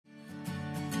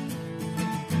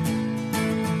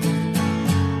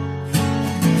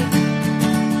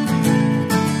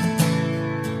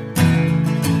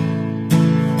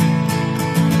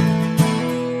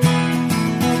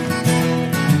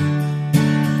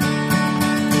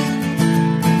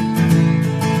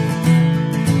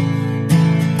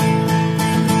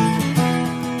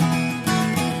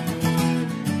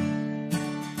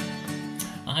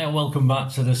back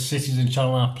to the Citizen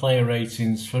Channel, our player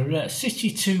ratings for City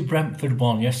 2, Brentford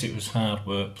 1. Yes, it was hard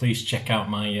work. Please check out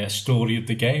my story of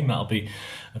the game. That'll be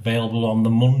available on the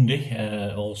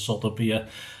Monday. Also, there'll be a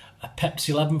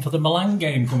Pepsi 11 for the Milan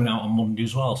game coming out on Monday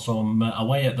as well. So I'm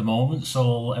away at the moment,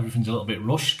 so everything's a little bit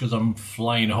rushed because I'm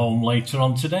flying home later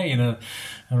on today in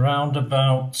around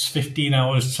about 15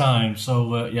 hours time.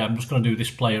 So yeah, I'm just going to do this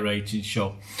player rating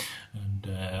show. And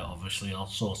obviously I'll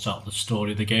sort out the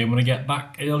story of the game when I get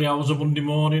back early hours of Monday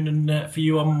morning and for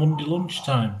you on Monday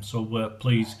lunchtime. So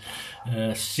please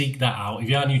seek that out. If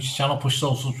you are new to the channel, push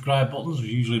those subscribe buttons. We're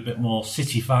usually a bit more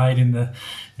City-fied in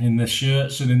the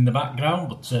shirts and in the background,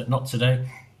 but not today.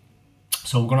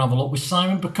 So we're going to have a look with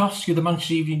Simon Bajkowski of the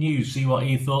Manchester Evening News, see what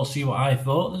he thought, see what I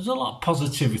thought. There's a lot of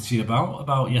positivity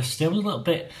about yesterday. I was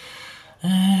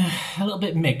a little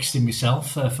bit mixed in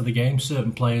myself for the game.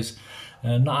 Certain players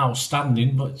not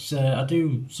outstanding, but I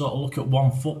do sort of look at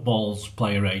One Football's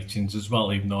player ratings as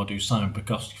well, even though I do Simon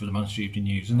Bajkowski for the Manchester Evening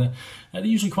News, and they're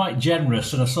usually quite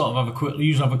generous, and I sort of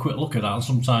usually have a quick look at that, and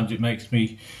sometimes it makes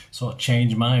me sort of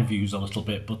change my views a little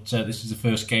bit. But this is the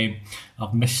first game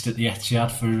I've missed at the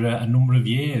Etihad for a number of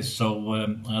years, so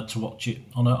I had to watch it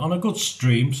on a good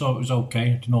stream, so it was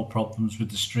okay. No problems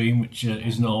with the stream, which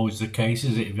isn't always the case,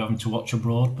 is it, if you're having to watch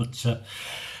abroad? But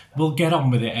we'll get on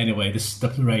with it anyway,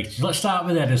 the ratings. Let's start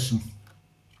with Ederson.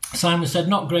 Simon said,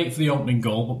 not great for the opening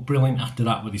goal, but brilliant after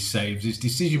that with his saves. His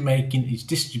decision-making, his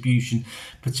distribution,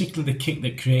 particularly the kick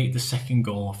that created the second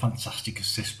goal, a fantastic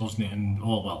assist, wasn't it? And,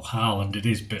 oh, well, Haaland did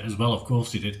his bit as well, of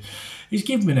course he did. He's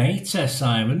given me an 8,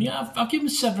 Simon. Yeah, I've given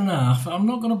him 7.5. I'm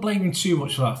not going to blame him too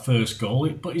much for that first goal,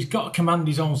 but he's got to command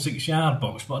his own 6-yard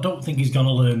box, but I don't think he's going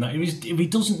to learn that. If he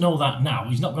doesn't know that now,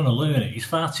 he's not going to learn it. He's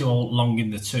far too long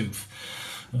in the tooth.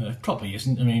 Probably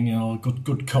isn't. I mean, you know, a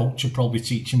good coach would probably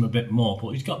teach him a bit more,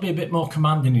 but he's got to be a bit more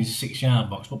commanding in his 6-yard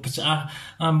box. But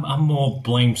I'm more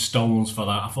blame Stones for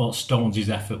that. I thought Stones'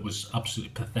 effort was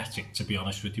absolutely pathetic, to be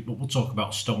honest with you. But we'll talk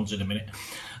about Stones in a minute.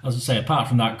 As I say, apart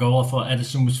from that goal, I thought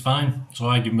Ederson was fine, so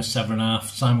I give him a 7.5.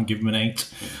 Simon gave him an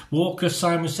 8. Walker,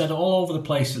 Simon said, all over the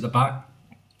place at the back.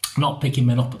 Not picking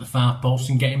men up at the far post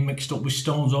and getting mixed up with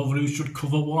Stones over who should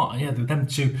cover what. Yeah, them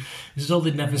two, it's as though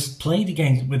they'd never played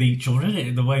against with each other, isn't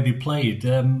it, the way they played.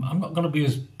 I'm not going to be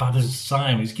as bad as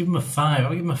Simon. He's given him a 5. I'll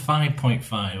give him a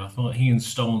 5.5. I thought he and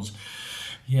Stones,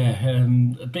 yeah,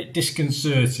 a bit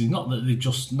disconcerting. Not that they've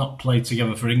just not played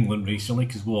together for England recently,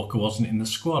 because Walker wasn't in the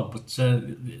squad, but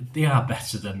they are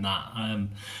better than that. And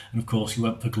of course, he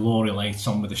went for glory late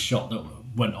on with a shot that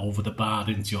went over the bar,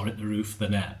 didn't he, or hit the roof of the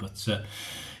net. But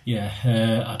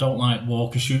yeah, I don't like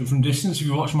Walker shooting from distance. If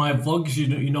you watch my vlogs,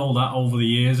 you know that over the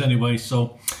years anyway.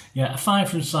 So, yeah, a 5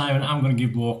 from Simon. I'm going to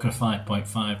give Walker a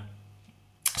 5.5.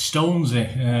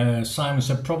 Stonesy, Simon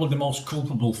said, probably the most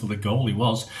culpable for the goal he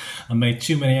was, and made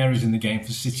too many errors in the game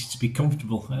for City to be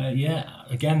comfortable. Yeah,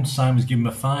 again, Simon's given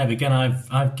him a 5. Again,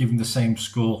 I've given the same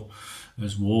score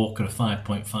as Walker, a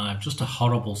 5.5. Just a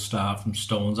horrible start from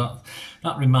Stones.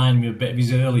 That reminded me a bit of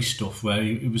his early stuff where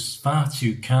he was far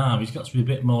too calm. He's got to be a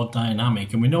bit more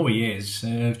dynamic, and we know he is.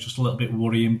 Just a little bit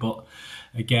worrying, but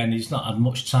again, he's not had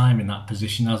much time in that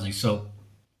position, has he? So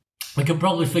we can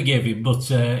probably forgive him, but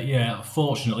yeah,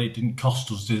 fortunately it didn't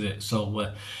cost us, did it?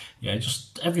 So yeah,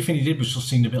 just everything he did was just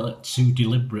seemed a bit like too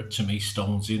deliberate to me,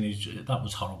 Stonesy, and that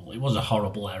was horrible. It was a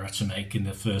horrible error to make in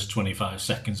the first 25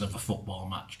 seconds of a football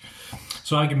match.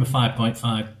 So I give him a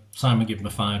 5.5. Simon gave him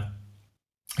a 5.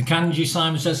 Kanji,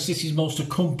 Simon says, City's most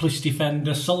accomplished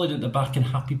defender, solid at the back and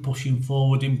happy pushing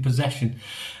forward in possession.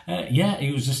 Yeah,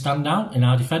 he was a standout in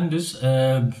our defenders.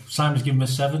 Simon's given him a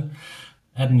 7.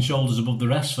 Head and shoulders above the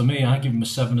rest for me. I give him a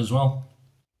 7 as well.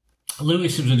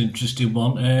 Lewis was an interesting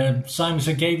one. Simon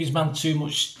said, gave his man too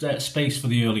much space for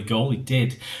the early goal. He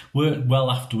did. Worked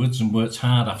well afterwards and worked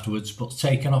hard afterwards, but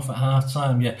taken off at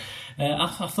half-time. Yeah,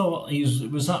 I thought it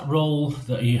was that role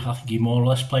that I think he more or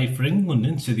less played for England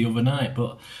into the other night.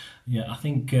 But yeah, I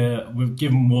think we've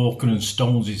given Walker and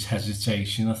Stones his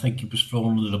hesitation. I think he was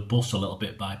thrown under the bus a little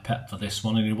bit by Pep for this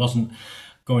one, and he wasn't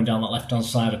going down that left-hand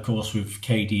side, of course, with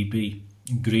KDB.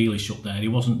 Grealish up there, he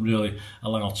wasn't really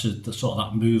allowed to sort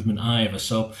of that movement either,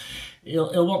 so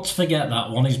he'll want to forget that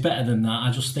one. He's better than that.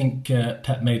 I just think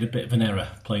Pep made a bit of an error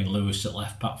playing Lewis at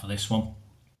left back for this one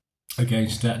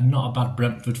against not a bad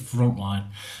Brentford front line,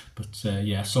 but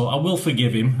yeah, so I will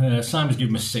forgive him. Simon's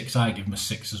given him a 6, I give him a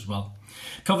 6 as well.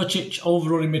 Kovacic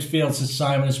overrunning midfield, says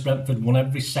Simon, as Brentford won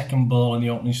every second ball in the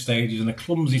opening stages, and a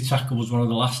clumsy tackle was one of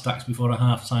the last acts before a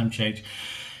half-time change.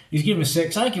 He's given a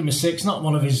 6. I give him a 6. Not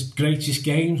one of his greatest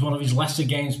games, one of his lesser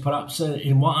games, perhaps,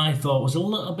 in what I thought was a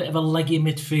little bit of a leggy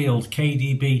midfield.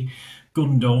 KDB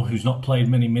Gundo, who's not played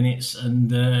many minutes, and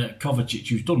Kovacic,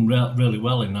 who's done really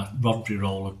well in that Rodri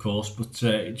role, of course, but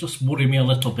it just worried me a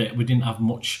little bit. We didn't have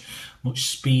much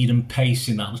speed and pace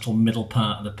in that little middle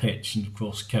part of the pitch, and of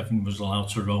course Kevin was allowed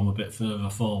to roam a bit further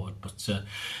forward. But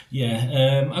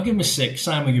I'll give him a 6.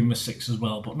 Simon will give him a 6 as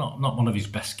well, but not one of his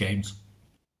best games.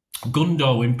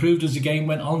 Gundo improved as the game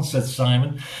went on, said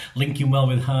Simon, linking well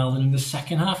with Haaland in the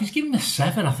second half. He's given a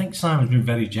 7. I think Simon's been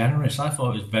very generous. I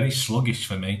thought it was very sluggish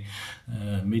for me.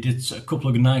 He did a couple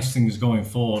of nice things going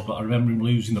forward, but I remember him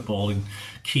losing the ball in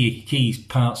key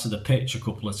parts of the pitch a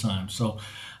couple of times. So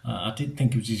I didn't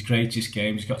think it was his greatest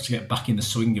game. He's got to get back in the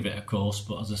swing of it, of course.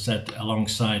 But as I said,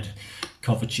 alongside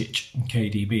Kovacic and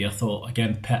KDB, I thought,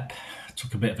 again, Pep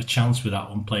took a bit of a chance with that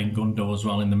one, playing Gundo as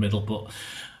well in the middle. But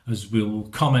as we'll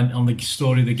comment on the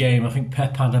story of the game, I think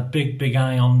Pep had a big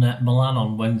eye on Milan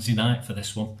on Wednesday night for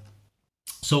this one.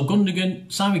 So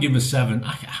Gundogan, Simon gave him a 7.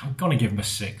 I'm going to give him a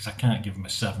 6. I can't give him a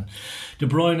 7. De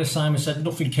Bruyne, Simon said,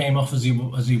 nothing came off as he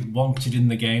wanted in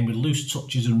the game, with loose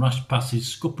touches and rash passes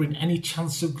scuppering any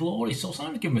chance of glory. So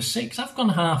Simon gave him a 6. I've gone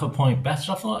half a point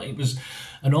better. I thought it was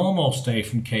an almost day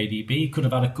from KDB. He could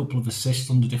have had a couple of assists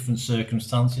under different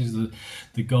circumstances.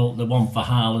 The one for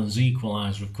Haaland's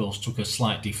equaliser, of course, took a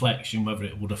slight deflection. Whether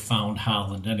it would have found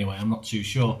Haaland anyway, I'm not too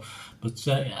sure. But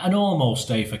an almost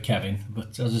day for Kevin.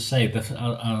 But as I say,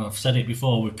 I've said it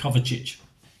before, with Kovacic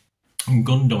and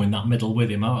Gundo in that middle with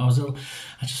him, I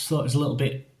just thought it was a little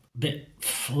bit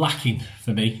lacking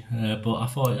for me. But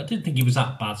I didn't think he was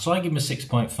that bad. So I give him a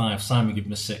 6.5. Simon give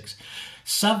him a 6.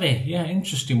 Savvy, yeah,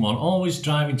 interesting one. Always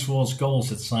driving towards goal,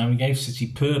 said Simon. Gave City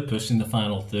purpose in the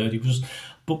final third. He was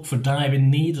booked for diving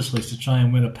needlessly to try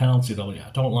and win a penalty, though. Yeah,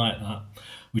 I don't like that.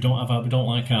 We don't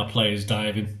like our players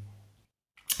diving.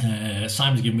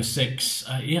 Simon's given him a 6.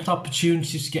 He had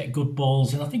opportunities to get good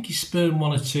balls, and I think he spurned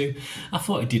 1 or 2. I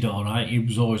thought he did all right. He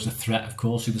was always a threat, of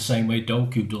course, in the same way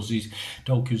Doku does.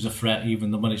 Doku's a threat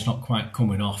even when it's not quite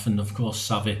coming off. And of course,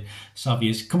 Savvy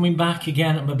is coming back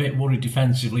again. I'm a bit worried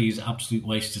defensively. He's an absolute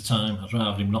waste of time. I'd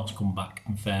rather him not to come back,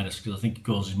 in fairness, because I think he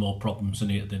causes more problems than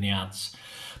he adds.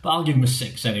 But I'll give him a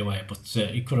 6 anyway, but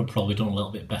he could have probably done a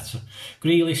little bit better.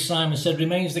 Grealish, Simon said,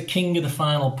 remains the king of the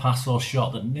final pass or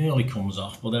shot that nearly comes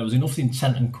off, but there was enough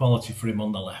intent and quality for him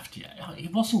on the left. Yeah,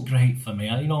 it wasn't great for me.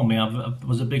 You know me, I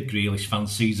was a big Grealish fan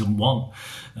season 1,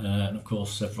 and of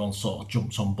course everyone sort of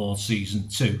jumped on board season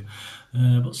 2.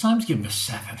 But Simon's given him a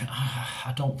 7.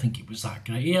 I don't think it was that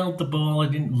great. He held the ball, he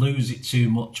didn't lose it too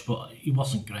much, but he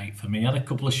wasn't great for me. He had a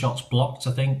couple of shots blocked,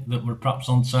 I think, that were perhaps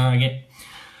on target.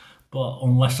 But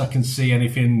unless I can see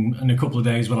anything in a couple of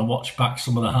days when I watch back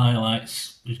some of the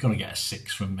highlights, he's going to get a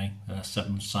 6 from me.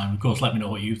 7 Simon. Of course, let me know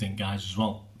what you think, guys, as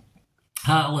well.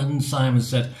 Heartland, Simon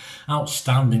said,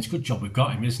 outstanding. It's a good job we've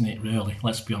got him, isn't it, really?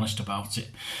 Let's be honest about it.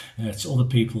 It's other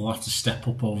people will have to step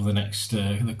up over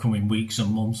the coming weeks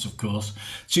and months, of course.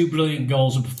 2 brilliant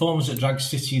goals, a performance that dragged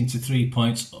City onto 3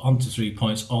 points,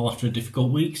 all after a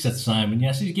difficult week, said Simon.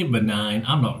 Yes, he's given him a 9.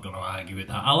 I'm not going to argue with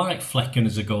that. I like Flecken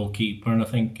as a goalkeeper, and I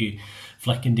think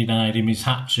Flecken denied him his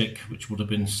hat-trick, which would have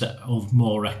been set of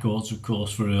more records, of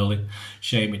course, for early.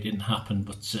 Shame it didn't happen,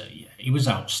 but yeah, he was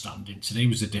outstanding. Today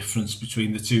was the difference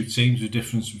between the two teams, the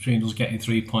difference between us getting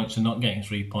 3 points and not getting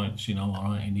 3 points. You know, all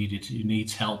right, he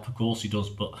needs help, of course he does,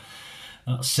 but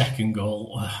that second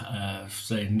goal,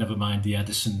 saying never mind the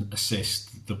Edison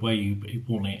assist, the way he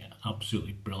won it,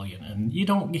 absolutely brilliant. And you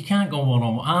can't go one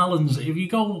on Haaland's.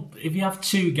 If you have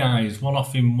 2 guys, one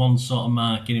off him, one sort of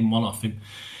marking him, one off him,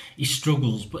 he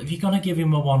struggles. But if you're going to give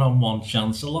him a one-on-one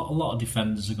chance, a lot of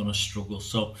defenders are going to struggle.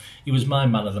 So he was my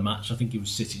man of the match. I think he was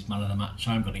City's man of the match.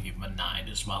 I'm going to give him a 9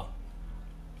 as well.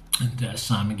 And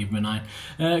Simon gave him a 9.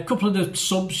 A couple of the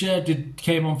subs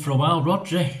came on for a while.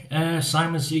 Rodri,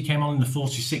 Simon, he came on in the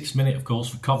 46th minute, of course,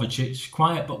 for Kovacic.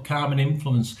 Quiet but calming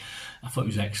influence. I thought he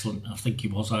was excellent. I think he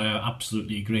was. I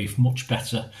absolutely agree. Much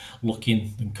better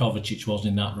looking than Kovacic was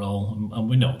in that role, and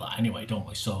we know that anyway, don't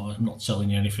we? So I'm not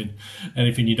telling you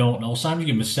anything you don't know. Simon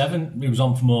gave him a 7. He was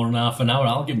on for more than half an hour.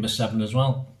 I'll give him a 7 as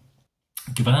well.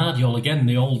 Gvardiol again,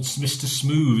 the old Mr.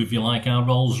 Smooth, if you like, our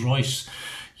Rolls Royce.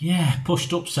 Yeah,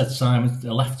 pushed up, said Simon,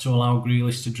 left to allow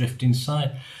Grealish to drift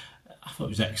inside. I thought it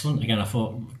was excellent. Again, I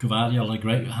thought Gvardiol had a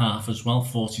great half as well.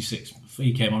 46.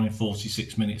 He came on in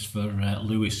 46 minutes for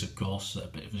Lewis, of course. A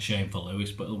bit of a shame for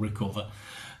Lewis, but he'll recover.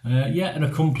 Yeah, an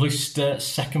accomplished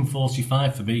second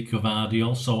 45 for me,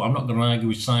 Gvardiol. So I'm not going to argue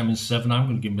with Simon's 7. I'm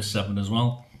going to give him a 7 as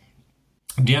well.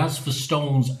 Diaz for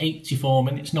Stones, 84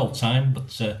 minutes, no time,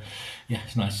 but yeah,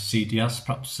 it's nice to see Diaz.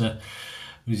 Perhaps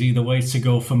was either way to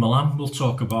go for Milan. We'll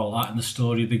talk about that in the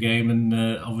story of the game, and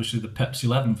obviously the Pepsi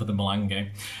 11 for the Milan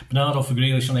game. Bernardo for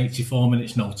Grealish on 84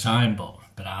 minutes, no time, but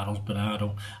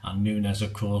Bernardo, and Nunes,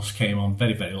 of course, came on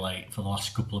very, very late for the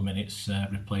last couple of minutes,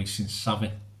 replacing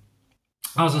Xavi.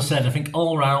 As I said, I think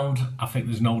all round, I think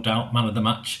there's no doubt man of the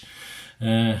match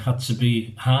had to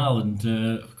be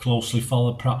Haaland, closely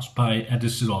followed perhaps by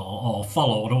Ederson, or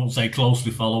followed, I won't say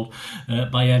closely followed,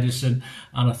 by Ederson.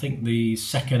 And I think the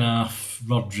second half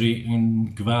Rodri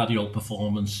and Gvardiol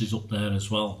performance is up there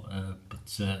as well.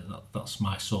 That's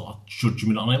my sort of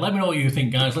judgment on it. Let me know what you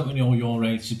think, guys. Let me know your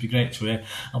rates. It'd be great to hear.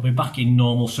 I'll be back in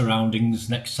normal surroundings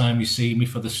next time you see me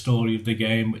for the story of the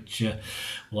game, which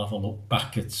we'll have a look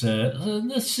back at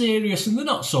the serious and the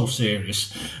not so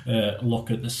serious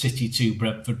look at the City 2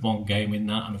 Brentford 1 game in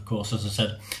that. And of course, as I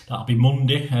said, that'll be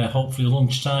Monday, hopefully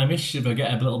lunchtime-ish. If I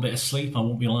get a little bit of sleep, I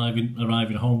won't be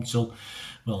arriving home till,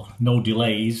 well, no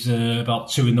delays, about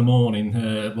 2 in the morning,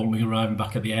 won't be arriving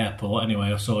back at the airport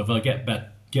anyway. So if I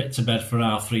get to bed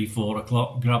for 3, 4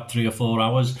 o'clock, grab 3 or 4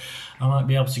 hours, I might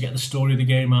be able to get the story of the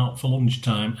game out for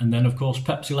lunchtime. And then, of course,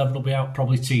 Pepsi 11 will be out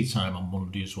probably tea time on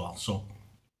Monday as well. So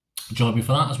join me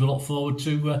for that as we look forward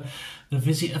to the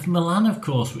visit of Milan, of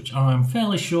course, which I'm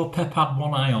fairly sure Pep had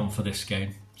one eye on for this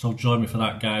game. So join me for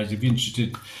that, guys. If you're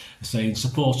interested in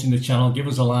supporting the channel, give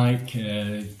us a like.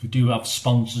 We do have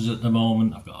sponsors at the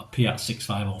moment. I've got a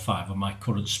P@6505 on my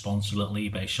current sponsor, little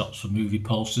eBay shops for movie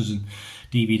posters and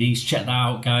DVDs. Check that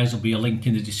out, guys. There'll be a link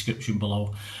in the description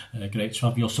below. Great to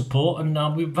have your support, and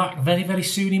I'll be back very, very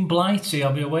soon in Blighty.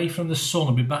 I'll be away from the sun.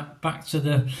 I'll be back to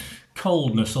the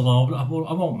coldness, although I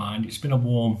won't mind. It's been a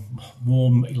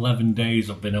warm 11 days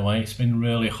I've been away. It's been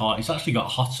really hot. It's actually got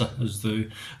hotter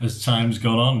as time's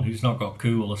gone on. It's not got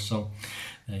cooler, so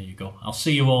there you go. I'll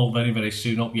see you all very, very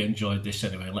soon. Hope you enjoyed this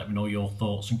anyway. Let me know your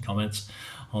thoughts and comments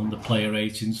on the player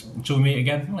ratings. Until we meet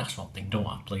again, that's one thing, don't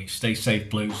I? Please stay safe,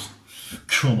 Blues.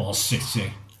 Come on,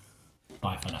 City.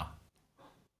 Bye for now.